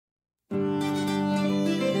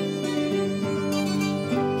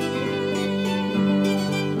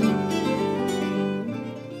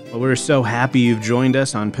We're so happy you've joined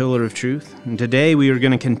us on Pillar of Truth, and today we are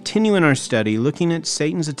going to continue in our study looking at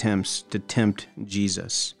Satan's attempts to tempt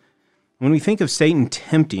Jesus. When we think of Satan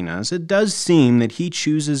tempting us, it does seem that he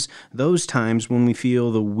chooses those times when we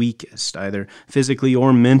feel the weakest, either physically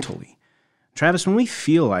or mentally. Travis, when we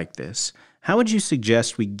feel like this, how would you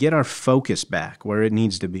suggest we get our focus back where it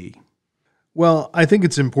needs to be? Well, I think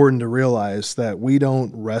it's important to realize that we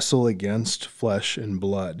don't wrestle against flesh and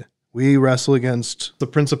blood. We wrestle against the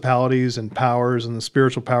principalities and powers and the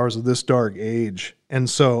spiritual powers of this dark age. And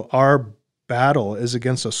so our battle is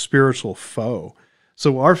against a spiritual foe.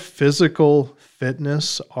 So our physical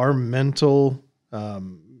fitness, our mental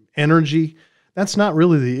energy, that's not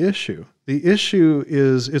really the issue. The issue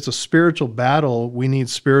is it's a spiritual battle. We need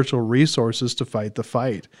spiritual resources to fight the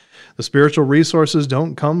fight. The spiritual resources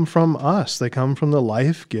don't come from us. They come from the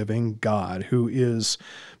life-giving God who is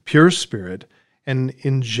pure spirit and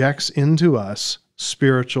injects into us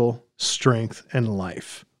spiritual strength and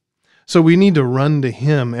life. So we need to run to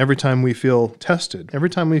Him every time we feel tested, every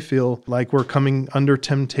time we feel like we're coming under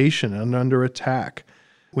temptation and under attack.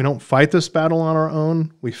 We don't fight this battle on our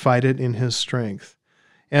own. We fight it in His strength.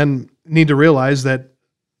 And need to realize that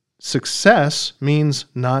success means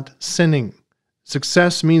not sinning.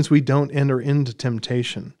 Success means we don't enter into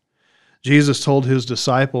temptation. Jesus told His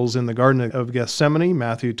disciples in the Garden of Gethsemane,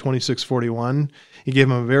 Matthew 26:41, He gave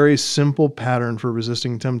them a very simple pattern for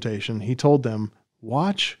resisting temptation. He told them,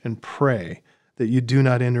 watch and pray that you do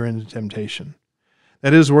not enter into temptation.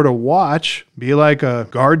 That is, we're to watch, be like a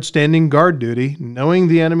guard standing guard duty, knowing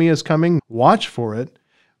the enemy is coming, watch for it.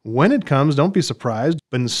 When it comes, don't be surprised,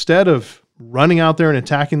 but instead of running out there and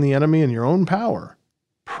attacking the enemy in your own power,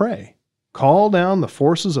 pray. Call down the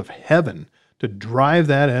forces of heaven to drive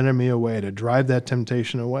that enemy away, to drive that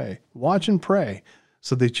temptation away. Watch and pray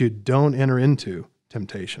so that you don't enter into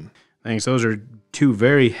temptation. Thanks. Those are two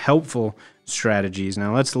very helpful strategies.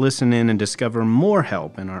 Now let's listen in and discover more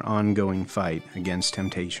help in our ongoing fight against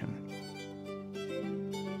temptation.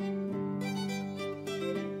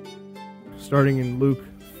 Starting in Luke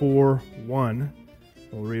 4:1,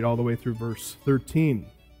 we'll read all the way through verse 13.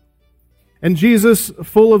 And Jesus,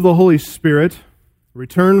 full of the Holy Spirit,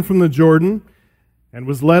 returned from the Jordan and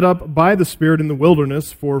was led up by the Spirit in the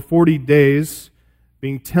wilderness for 40 days,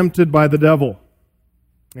 being tempted by the devil.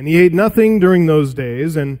 And he ate nothing during those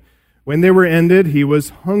days, and when they were ended, he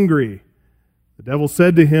was hungry. The devil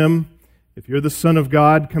said to him, If you're the Son of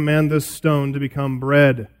God, command this stone to become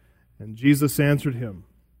bread. And Jesus answered him,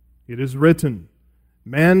 It is written,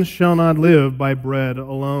 Man shall not live by bread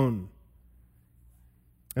alone.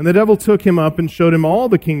 And the devil took him up and showed him all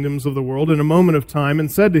the kingdoms of the world in a moment of time, and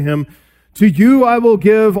said to him, To you I will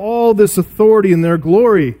give all this authority and their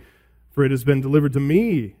glory, for it has been delivered to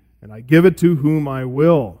me, and I give it to whom I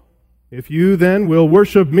will. If you then will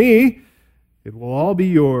worship me, it will all be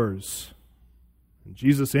yours. And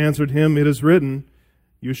Jesus answered him, It is written,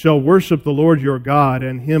 You shall worship the Lord your God,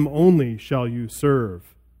 and Him only shall you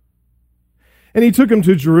serve. And he took him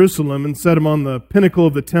to Jerusalem and set him on the pinnacle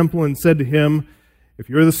of the temple and said to him, If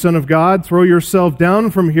you are the Son of God, throw yourself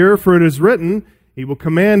down from here, for it is written, He will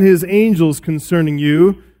command His angels concerning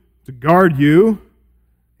you to guard you,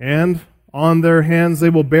 and on their hands they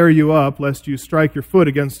will bear you up, lest you strike your foot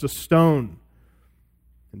against a stone.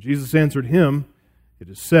 And Jesus answered him, It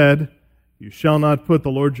is said, You shall not put the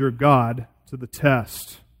Lord your God to the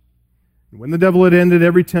test. And when the devil had ended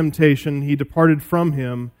every temptation, he departed from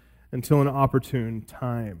him until an opportune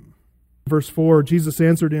time. Verse 4, Jesus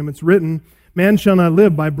answered him, It's written, Man shall not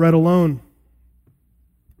live by bread alone.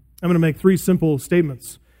 I'm going to make 3 simple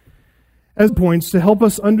statements as points to help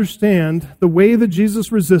us understand the way that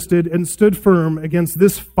Jesus resisted and stood firm against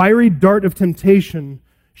this fiery dart of temptation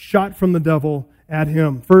shot from the devil at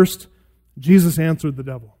him. First, Jesus answered the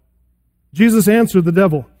devil. Jesus answered the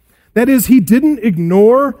devil. That is, He didn't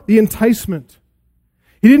ignore the enticement.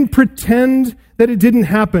 He didn't pretend that it didn't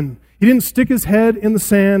happen. He didn't stick his head in the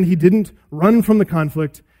sand. He didn't run from the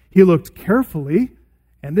conflict. He looked carefully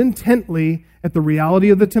and intently at the reality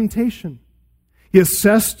of the temptation. He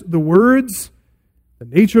assessed the words, the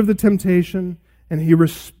nature of the temptation, and he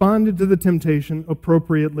responded to the temptation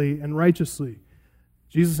appropriately and righteously.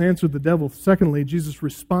 Jesus answered the devil. Secondly, Jesus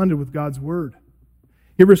responded with God's word.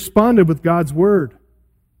 He responded with God's word.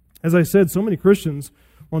 As I said, so many Christians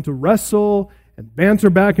want to wrestle and banter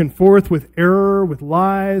back and forth with error, with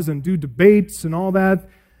lies, and do debates and all that.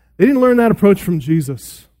 They didn't learn that approach from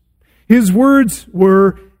Jesus. His words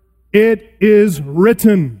were, It is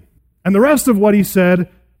written. And the rest of what He said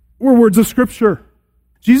were words of Scripture.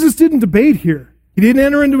 Jesus didn't debate here. He didn't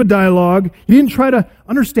enter into a dialogue. He didn't try to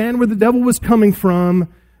understand where the devil was coming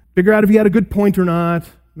from, figure out if he had a good point or not.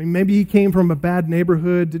 I mean, maybe he came from a bad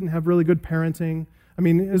neighborhood, didn't have really good parenting. I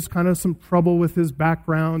mean, there's kind of some trouble with his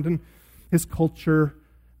background and his culture.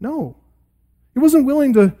 No. He wasn't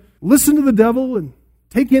willing to listen to the devil and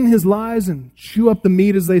take in his lies and chew up the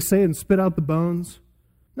meat, as they say, and spit out the bones.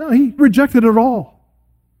 No, he rejected it all.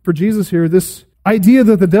 For Jesus here, this idea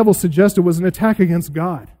that the devil suggested was an attack against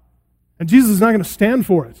God. And Jesus is not going to stand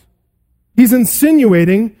for it. He's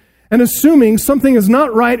insinuating and assuming something is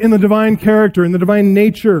not right in the divine character, in the divine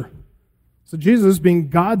nature. So Jesus, being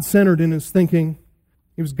God-centered in his thinking,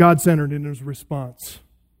 he was God-centered in his response.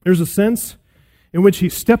 There's a sense in which he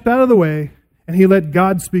stepped out of the way and he let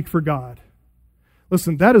God speak for God.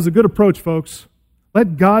 Listen, that is a good approach, folks.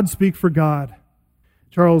 Let God speak for God.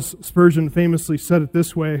 Charles Spurgeon famously said it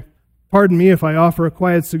this way, "Pardon me if I offer a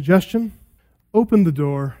quiet suggestion. Open the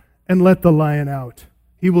door and let the lion out.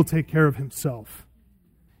 He will take care of himself.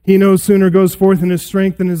 He no sooner goes forth in his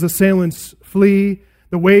strength than his assailants flee.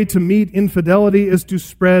 The way to meet infidelity is to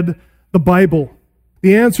spread the Bible.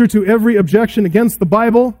 The answer to every objection against the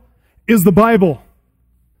Bible is the Bible."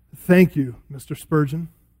 Thank you, Mr. Spurgeon.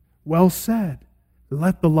 Well said.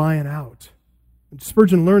 Let the lion out. And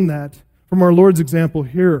Spurgeon learned that from our Lord's example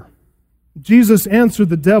here. Jesus answered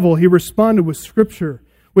the devil. He responded with Scripture,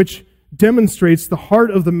 which demonstrates the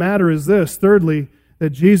heart of the matter is this. Thirdly,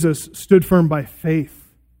 that Jesus stood firm by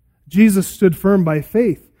faith. Jesus stood firm by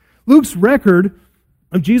faith. Luke's record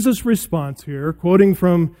of Jesus' response here, quoting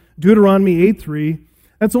from Deuteronomy 8:3,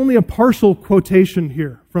 that's only a partial quotation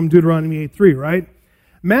here from Deuteronomy 8:3, right?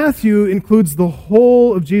 Matthew includes the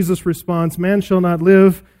whole of Jesus' response, "Man shall not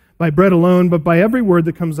live by bread alone, but by every word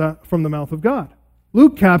that comes out from the mouth of God."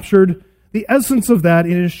 Luke captured the essence of that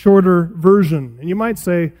in his shorter version. And you might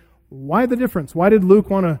say, why the difference? Why did Luke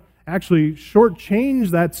want to actually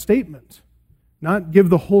shortchange that statement, not give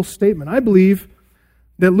the whole statement? I believe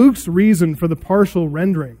that Luke's reason for the partial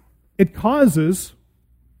rendering, it causes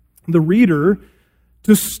the reader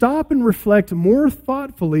to stop and reflect more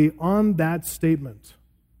thoughtfully on that statement,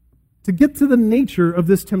 to get to the nature of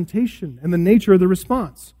this temptation and the nature of the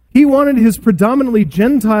response. He wanted his predominantly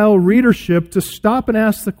Gentile readership to stop and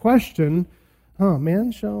ask the question,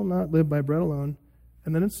 man shall not live by bread alone.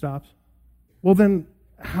 And then it stops. Well, then,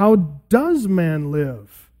 how does man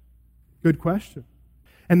live? Good question.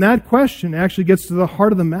 And that question actually gets to the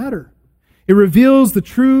heart of the matter. It reveals the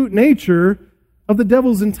true nature of the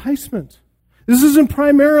devil's enticement. This isn't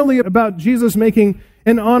primarily about Jesus making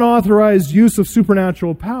an unauthorized use of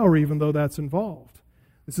supernatural power, even though that's involved.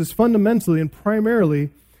 This is fundamentally and primarily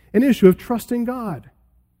an issue of trusting God.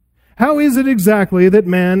 How is it exactly that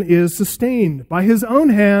man is sustained? By his own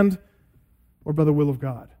hand or by the will of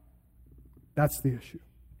God? That's the issue.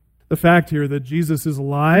 The fact here that Jesus is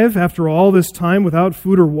alive after all this time without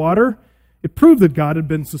food or water, it proved that God had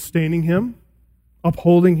been sustaining him,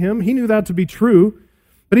 upholding him. He knew that to be true,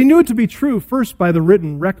 but he knew it to be true first by the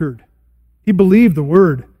written record. He believed the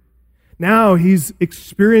word. Now he's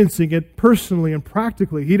experiencing it personally and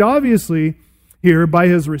practically. He'd obviously, here by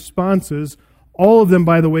his responses, all of them,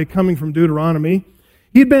 by the way, coming from Deuteronomy,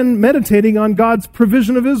 he'd been meditating on God's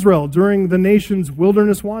provision of Israel during the nation's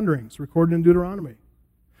wilderness wanderings, recorded in Deuteronomy.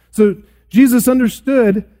 So Jesus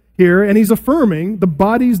understood here, and he's affirming the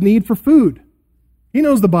body's need for food. He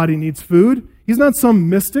knows the body needs food. He's not some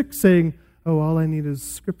mystic saying, all I need is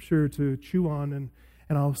Scripture to chew on and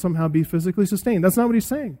I'll somehow be physically sustained. That's not what he's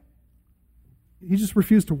saying. He just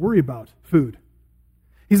refused to worry about food.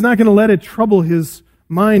 He's not going to let it trouble his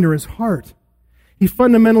mind or his heart. He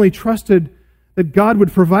fundamentally trusted that God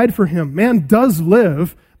would provide for him. Man does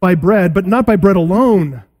live by bread, but not by bread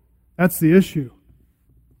alone. That's the issue.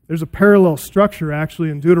 There's a parallel structure actually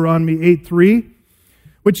in Deuteronomy 8:3,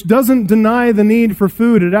 which doesn't deny the need for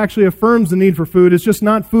food. It actually affirms the need for food. It's just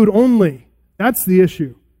not food only. That's the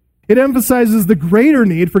issue. It emphasizes the greater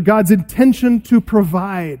need for God's intention to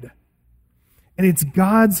provide. And it's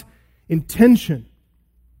God's intention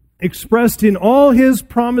expressed in all his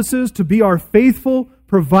promises to be our faithful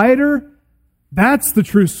provider. That's the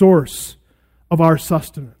true source of our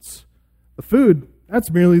sustenance. The food,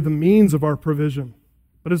 that's merely the means of our provision,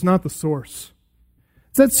 but it's not the source.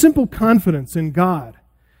 It's that simple confidence in God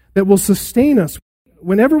that will sustain us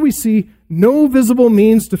whenever we see no visible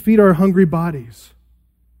means to feed our hungry bodies.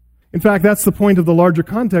 In fact, that's the point of the larger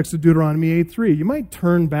context of Deuteronomy 8:3. You might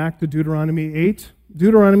turn back to Deuteronomy 8,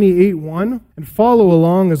 Deuteronomy 8:1, and follow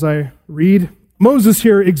along as I read. Moses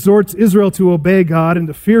here exhorts Israel to obey God and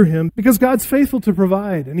to fear him because God's faithful to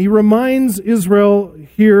provide. And he reminds Israel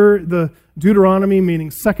here, the Deuteronomy meaning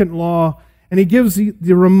second law, and he gives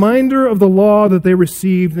the reminder of the law that they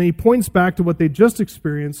received, and he points back to what they just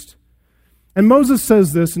experienced. And Moses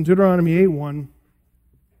says this in Deuteronomy 8:1,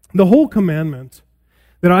 The whole commandment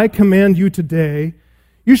that I command you today,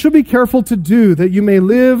 you shall be careful to do, that you may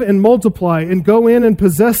live and multiply and go in and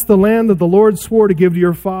possess the land that the Lord swore to give to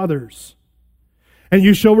your fathers. And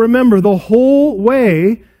you shall remember the whole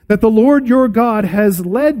way that the Lord your God has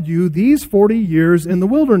led you these 40 years in the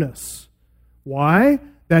wilderness. Why?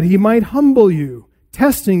 That he might humble you,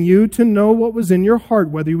 testing you to know what was in your heart,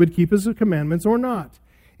 whether you would keep his commandments or not.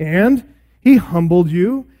 And he humbled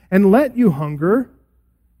you and let you hunger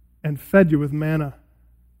and fed you with manna,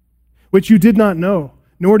 which you did not know,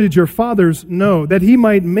 nor did your fathers know, that he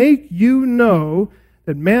might make you know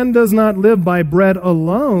that man does not live by bread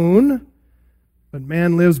alone, but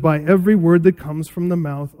man lives by every word that comes from the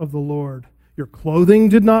mouth of the Lord. Your clothing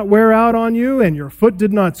did not wear out on you, and your foot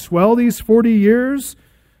did not swell these 40 years.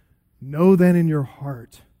 Know then in your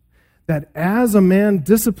heart that as a man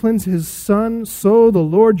disciplines his son, so the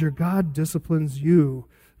Lord your God disciplines you.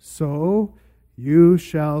 So you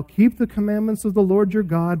shall keep the commandments of the Lord your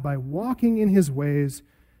God by walking in his ways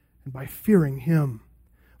and by fearing him.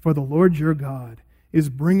 For the Lord your God is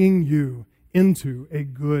bringing you into a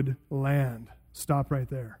good land. Stop right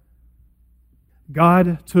there.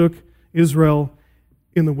 God took Israel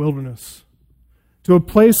in the wilderness to a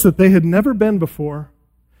place that they had never been before,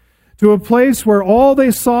 to a place where all they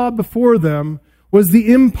saw before them was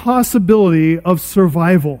the impossibility of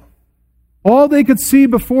survival. All they could see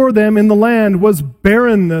before them in the land was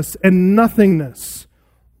barrenness and nothingness.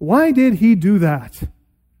 Why did he do that?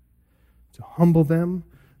 To humble them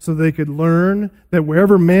so they could learn that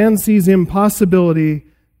wherever man sees impossibility,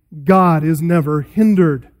 God is never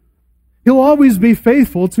hindered. He'll always be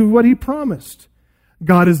faithful to what he promised.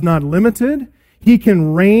 God is not limited. He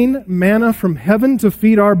can rain manna from heaven to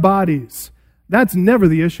feed our bodies. That's never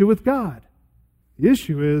the issue with God. The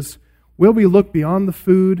issue is, will we look beyond the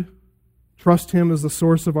food, trust him as the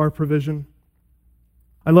source of our provision?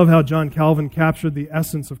 I love how John Calvin captured the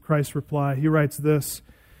essence of Christ's reply. He writes this: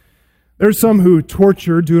 there's some who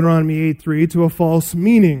torture Deuteronomy 8:3 to a false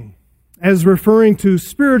meaning, as referring to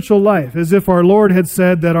spiritual life, as if our Lord had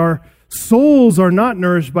said that our souls are not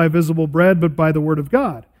nourished by visible bread, but by the word of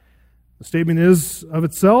God. The statement is of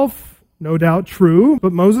itself no doubt true,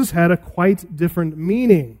 but Moses had a quite different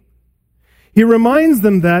meaning. He reminds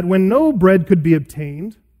them that when no bread could be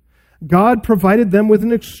obtained, God provided them with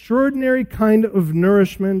an extraordinary kind of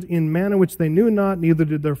nourishment in manna which they knew not, neither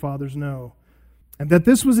did their fathers know. And that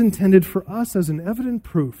this was intended for us as an evident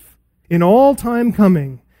proof in all time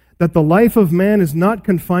coming that the life of man is not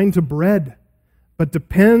confined to bread, but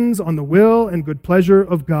depends on the will and good pleasure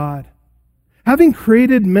of God. Having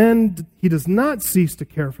created men, he does not cease to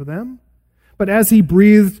care for them, but as he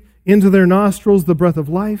breathed into their nostrils the breath of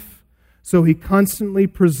life, so he constantly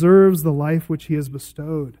preserves the life which he has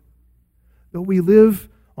bestowed. Though we live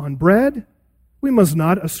on bread, we must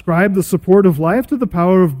not ascribe the support of life to the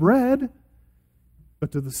power of bread,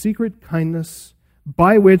 but to the secret kindness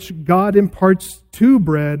by which God imparts to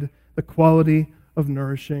bread the quality of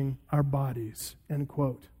nourishing our bodies. End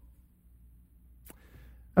quote.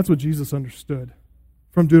 That's what Jesus understood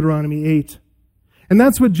from Deuteronomy 8. And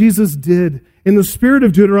that's what Jesus did in the spirit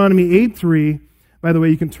of Deuteronomy 8:3. By the way,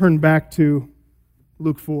 you can turn back to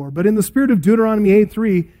Luke 4. But in the spirit of Deuteronomy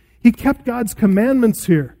 8:3, he kept God's commandments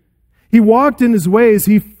here. He walked in his ways.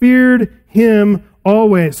 He feared him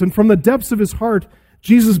always. And from the depths of his heart,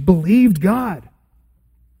 Jesus believed God.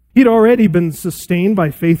 He'd already been sustained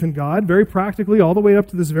by faith in God, very practically, all the way up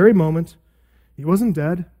to this very moment. He wasn't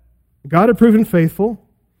dead. God had proven faithful.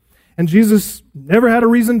 And Jesus never had a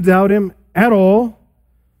reason to doubt him at all.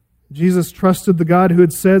 Jesus trusted the God who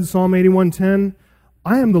had said, Psalm 81:10,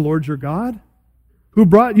 I am the Lord your God, who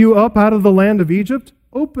brought you up out of the land of Egypt.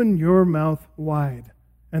 Open your mouth wide,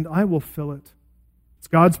 and I will fill it. It's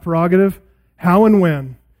God's prerogative, how and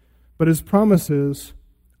when. But his promise is,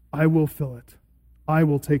 I will fill it. I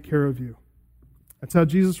will take care of you. That's how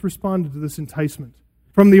Jesus responded to this enticement.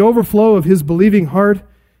 From the overflow of his believing heart,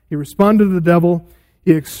 he responded to the devil.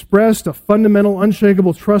 He expressed a fundamental,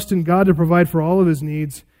 unshakable trust in God to provide for all of his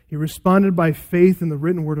needs. He responded by faith in the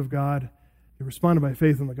written word of God. He responded by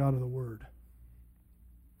faith in the God of the Word.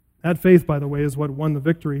 That faith, by the way, is what won the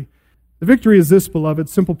victory. The victory is this, beloved,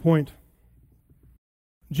 simple point.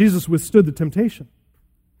 Jesus withstood the temptation.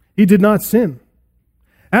 He did not sin.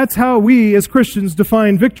 That's how we as Christians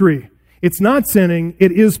define victory. It's not sinning,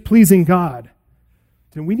 it is pleasing God.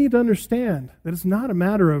 And we need to understand that it's not a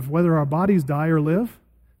matter of whether our bodies die or live.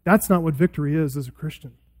 That's not what victory is as a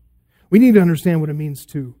Christian. We need to understand what it means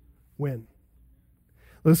to win.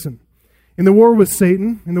 Listen, in the war with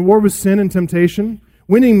Satan, in the war with sin and temptation,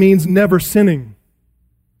 winning means never sinning.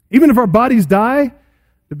 Even if our bodies die,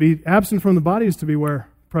 to be absent from the body is to be where?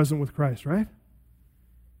 present with Christ, right?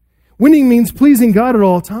 Winning means pleasing God at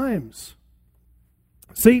all times.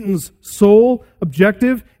 Satan's sole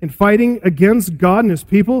objective in fighting against God and his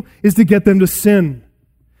people is to get them to sin.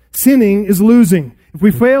 Sinning is losing. If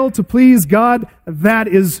we fail to please God, that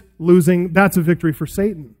is losing. That's a victory for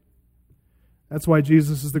Satan. That's why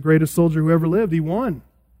Jesus is the greatest soldier who ever lived. He won.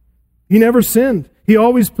 He never sinned. He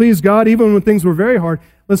always pleased God, even when things were very hard.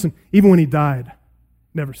 Listen, even when he died,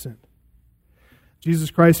 never sinned.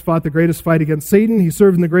 Jesus Christ fought the greatest fight against Satan. He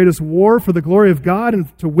served in the greatest war for the glory of God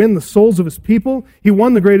and to win the souls of his people. He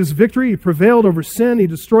won the greatest victory. He prevailed over sin. He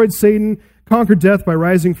destroyed Satan, conquered death by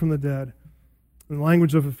rising from the dead. In the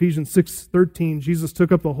language of Ephesians 6:13, Jesus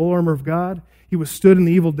took up the whole armor of God. He withstood in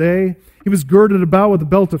the evil day. He was girded about with the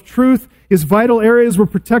belt of truth. His vital areas were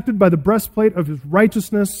protected by the breastplate of his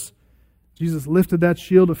righteousness. Jesus lifted that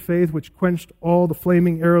shield of faith which quenched all the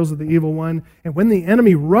flaming arrows of the evil one. And when the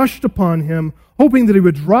enemy rushed upon him, hoping that he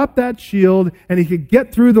would drop that shield and he could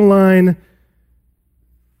get through the line,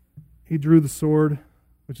 he drew the sword,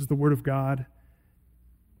 which is the word of God.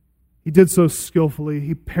 He did so skillfully.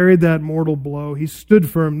 He parried that mortal blow. He stood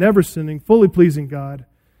firm, never sinning, fully pleasing God.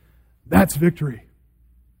 That's victory.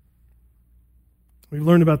 We've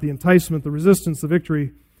learned about the enticement, the resistance, the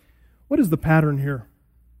victory. What is the pattern here?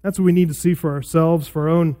 That's what we need to see for ourselves, for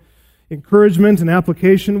our own encouragement and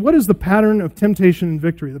application. What is the pattern of temptation and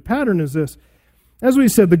victory? The pattern is this. As we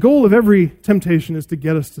said, the goal of every temptation is to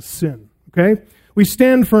get us to sin. Okay? We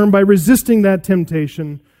stand firm by resisting that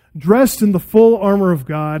temptation, dressed in the full armor of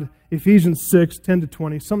God. Ephesians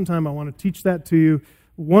 6:10-20. Sometime I want to teach that to you.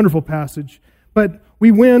 Wonderful passage. But we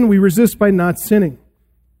win, we resist by not sinning.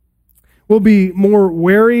 We'll be more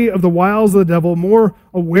wary of the wiles of the devil, more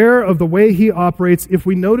aware of the way he operates if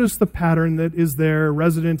we notice the pattern that is there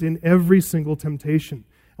resident in every single temptation.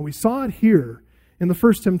 And we saw it here in the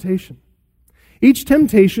first temptation. Each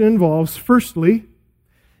temptation involves, firstly,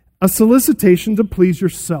 a solicitation to please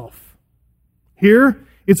yourself. Here,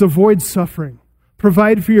 it's avoid suffering.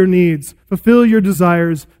 Provide for your needs. Fulfill your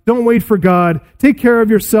desires. Don't wait for God. Take care of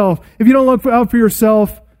yourself. If you don't look out for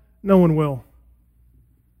yourself, no one will.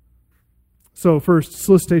 So first,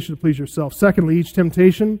 solicitation to please yourself. Secondly, each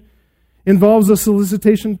temptation involves a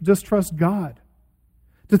solicitation to distrust God,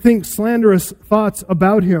 to think slanderous thoughts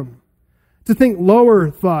about Him, to think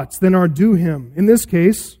lower thoughts than are due Him. In this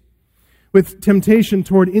case, with temptation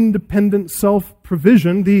toward independent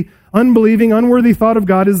self-provision, the unbelieving, unworthy thought of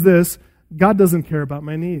God is this: God doesn't care about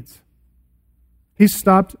my needs. He's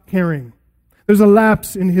stopped caring. There's a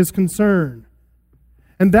lapse in His concern.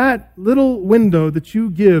 And that little window that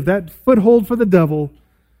you give, that foothold for the devil,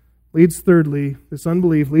 leads thirdly, this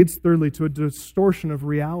unbelief leads thirdly to a distortion of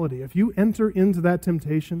reality. If you enter into that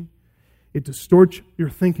temptation, it distorts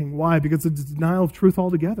your thinking. Why? Because it's a denial of truth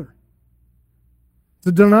altogether. It's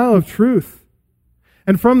a denial of truth.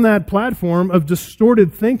 And from that platform of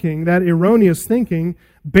distorted thinking, that erroneous thinking,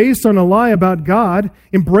 based on a lie about God,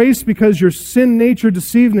 embraced because your sin nature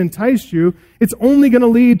deceived and enticed you, it's only going to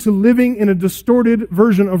lead to living in a distorted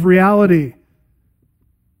version of reality.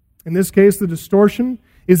 In this case, the distortion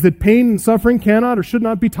is that pain and suffering cannot or should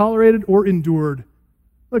not be tolerated or endured.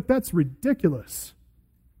 Look, that's ridiculous.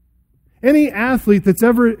 Any athlete that's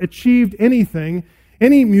ever achieved anything,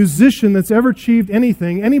 any musician that's ever achieved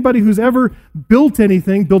anything, anybody who's ever built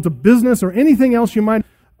anything, built a business or anything else you might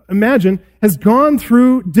imagine, has gone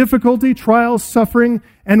through difficulty, trials, suffering,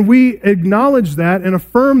 and we acknowledge that and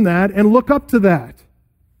affirm that and look up to that.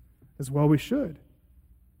 As well we should.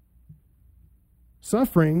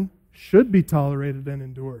 Suffering should be tolerated and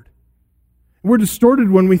endured. We're distorted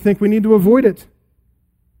when we think we need to avoid it.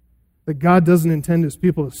 That God doesn't intend His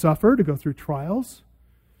people to suffer, to go through trials.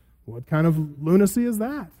 What kind of lunacy is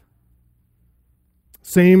that?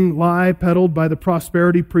 Same lie peddled by the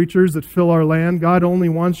prosperity preachers that fill our land. God only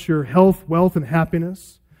wants your health, wealth, and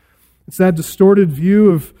happiness. It's that distorted view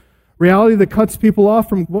of reality that cuts people off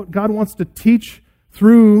from what God wants to teach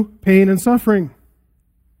through pain and suffering.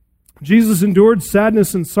 Jesus endured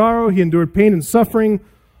sadness and sorrow. He endured pain and suffering,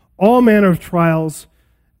 all manner of trials.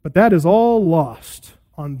 But that is all lost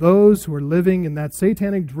on those who are living in that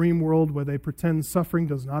satanic dream world where they pretend suffering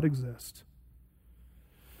does not exist.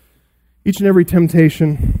 Each and every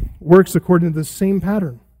temptation works according to the same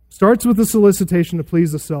pattern. Starts with the solicitation to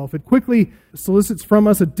please the self. It quickly solicits from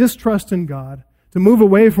us a distrust in God, to move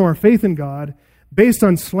away from our faith in God, based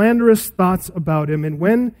on slanderous thoughts about Him. And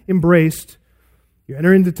when embraced, you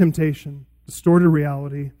enter into temptation, distorted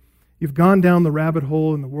reality. You've gone down the rabbit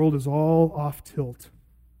hole and the world is all off tilt.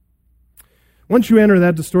 Once you enter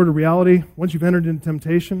that distorted reality, once you've entered into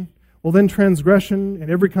temptation, well, then transgression and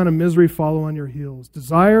every kind of misery follow on your heels.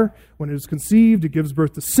 Desire, when it is conceived, it gives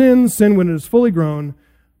birth to sin. Sin, when it is fully grown,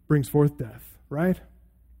 brings forth death. Right?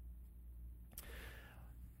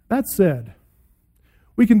 That said,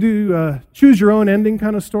 we can do choose your own ending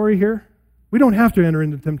kind of story here. We don't have to enter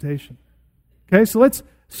into temptation. Okay, so let's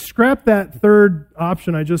scrap that third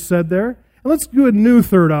option I just said there, and let's do a new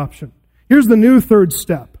third option. Here's the new third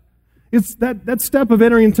step. It's that step of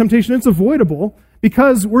entering into temptation. It's avoidable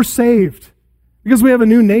because we're saved, because we have a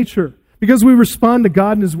new nature, because we respond to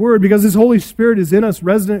God and His Word, because His Holy Spirit is in us,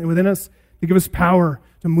 resident within us, to give us power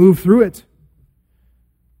to move through it.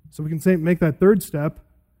 So we can make that third step.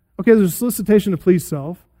 Okay, there's a solicitation to please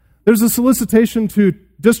self. There's a solicitation to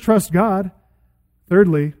distrust God.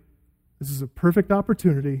 Thirdly, this is a perfect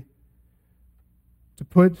opportunity to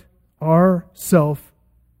put our self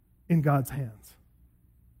in God's hands.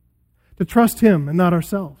 To trust Him and not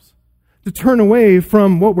ourselves. To turn away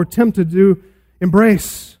from what we're tempted to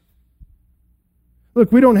embrace.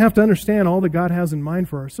 Look, we don't have to understand all that God has in mind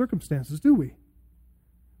for our circumstances, do we?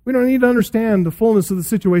 We don't need to understand the fullness of the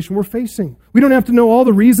situation we're facing. We don't have to know all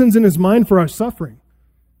the reasons in His mind for our suffering.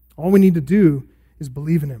 All we need to do is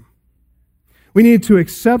believe in Him. We need to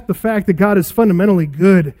accept the fact that God is fundamentally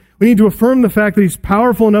good. We need to affirm the fact that He's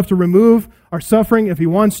powerful enough to remove our suffering if He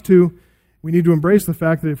wants to. We need to embrace the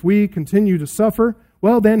fact that if we continue to suffer,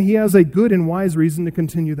 well, then He has a good and wise reason to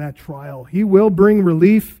continue that trial. He will bring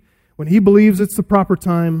relief when He believes it's the proper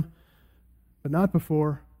time, but not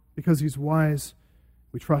before, because He's wise.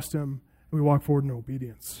 We trust Him, and we walk forward in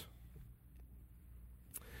obedience.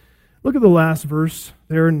 Look at the last verse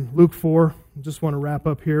there in Luke 4. I just want to wrap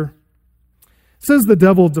up here. It says the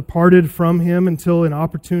devil departed from him until an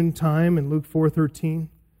opportune time in Luke 4:13.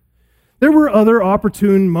 There were other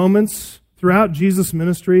opportune moments throughout Jesus'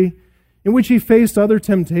 ministry in which He faced other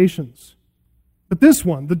temptations. But this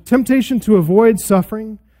one, the temptation to avoid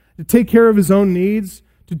suffering, to take care of His own needs,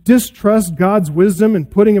 to distrust God's wisdom in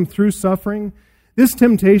putting Him through suffering, this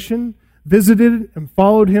temptation visited and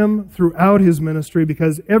followed Him throughout His ministry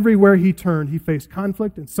because everywhere He turned, He faced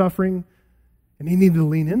conflict and suffering, and He needed to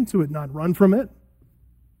lean into it, not run from it.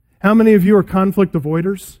 How many of you are conflict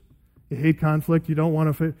avoiders? You hate conflict. You don't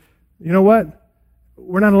want to... You know what?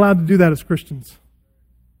 We're not allowed to do that as Christians.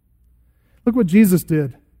 Look what Jesus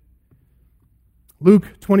did.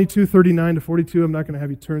 Luke 22:39-42. I'm not going to have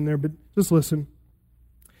you turn there, but just listen.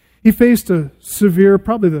 He faced a severe,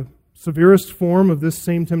 probably the severest form of this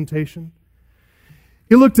same temptation.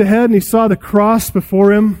 He looked ahead and He saw the cross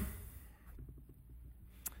before Him.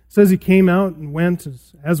 It says He came out and went,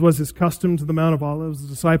 as was His custom, to the Mount of Olives. The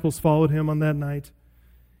disciples followed Him on that night.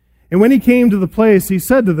 And when He came to the place, He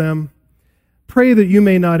said to them, "Pray that you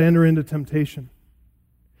may not enter into temptation."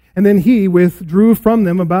 And then He withdrew from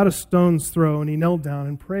them about a stone's throw, and He knelt down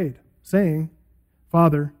and prayed, saying,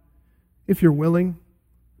 "Father, if You're willing,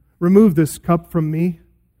 remove this cup from me.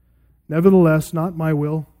 Nevertheless, not my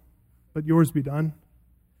will, but Yours be done."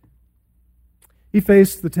 He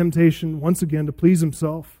faced the temptation once again to please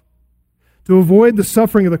Himself, to avoid the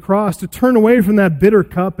suffering of the cross, to turn away from that bitter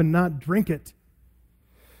cup and not drink it.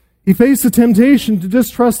 He faced the temptation to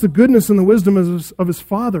distrust the goodness and the wisdom of His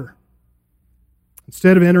Father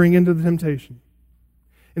instead of entering into the temptation.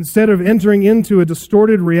 Instead of entering into a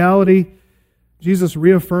distorted reality, Jesus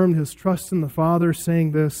reaffirmed His trust in the Father,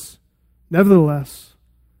 saying this, "Nevertheless,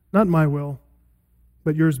 not my will,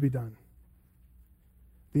 but Yours be done."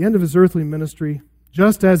 The end of His earthly ministry,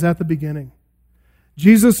 just as at the beginning,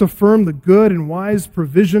 Jesus affirmed the good and wise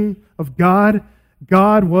provision of God.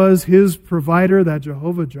 God was His provider, that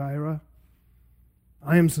Jehovah Jireh.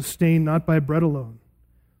 "I am sustained not by bread alone,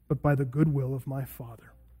 but by the goodwill of my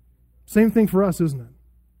Father." Same thing for us, isn't it?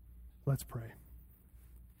 Let's pray.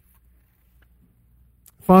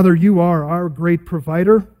 Father, You are our great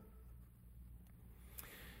provider.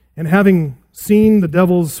 And having seen the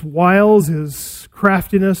devil's wiles, his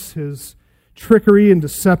craftiness, his trickery and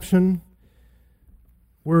deception,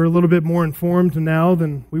 we're a little bit more informed now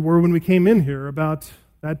than we were when we came in here about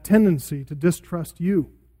that tendency to distrust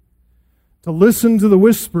You, to listen to the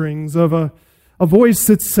whisperings of a voice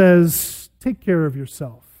that says, "Take care of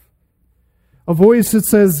yourself." A voice that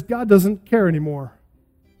says, "God doesn't care anymore."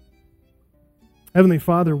 Heavenly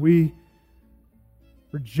Father, we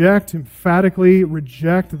emphatically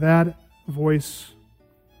reject that voice.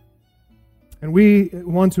 And we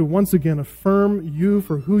want to once again affirm You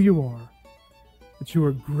for who You are. That You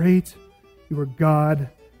are great, You are God,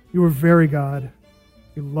 You are very God.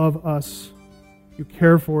 You love us, You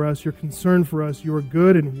care for us, You're concerned for us, You are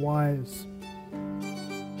good and wise.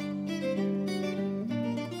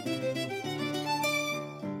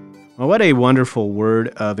 Well, what a wonderful word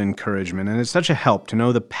of encouragement, and it's such a help to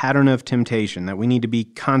know the pattern of temptation that we need to be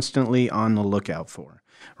constantly on the lookout for.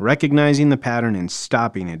 Recognizing the pattern and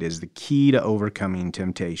stopping it is the key to overcoming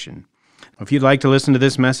temptation. If you'd like to listen to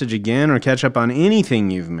this message again or catch up on anything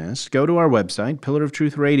you've missed, go to our website,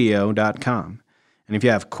 pillarofTruthRadio.com. And if you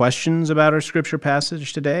have questions about our scripture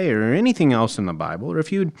passage today or anything else in the Bible, or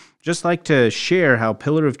if you'd just like to share how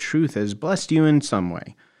Pillar of Truth has blessed you in some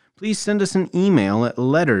way, please send us an email at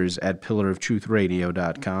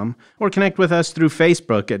letters@pillarofTruthRadio.com or connect with us through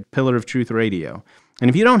Facebook at Pillar of Truth Radio.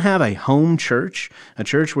 And if you don't have a home church, a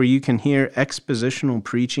church where you can hear expositional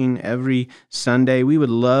preaching every Sunday, we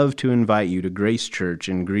would love to invite you to Grace Church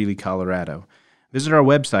in Greeley, Colorado. Visit our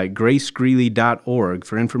website, gracegreeley.org,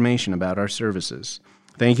 for information about our services.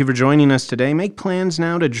 Thank you for joining us today. Make plans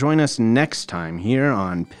now to join us next time here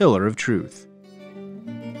on Pillar of Truth.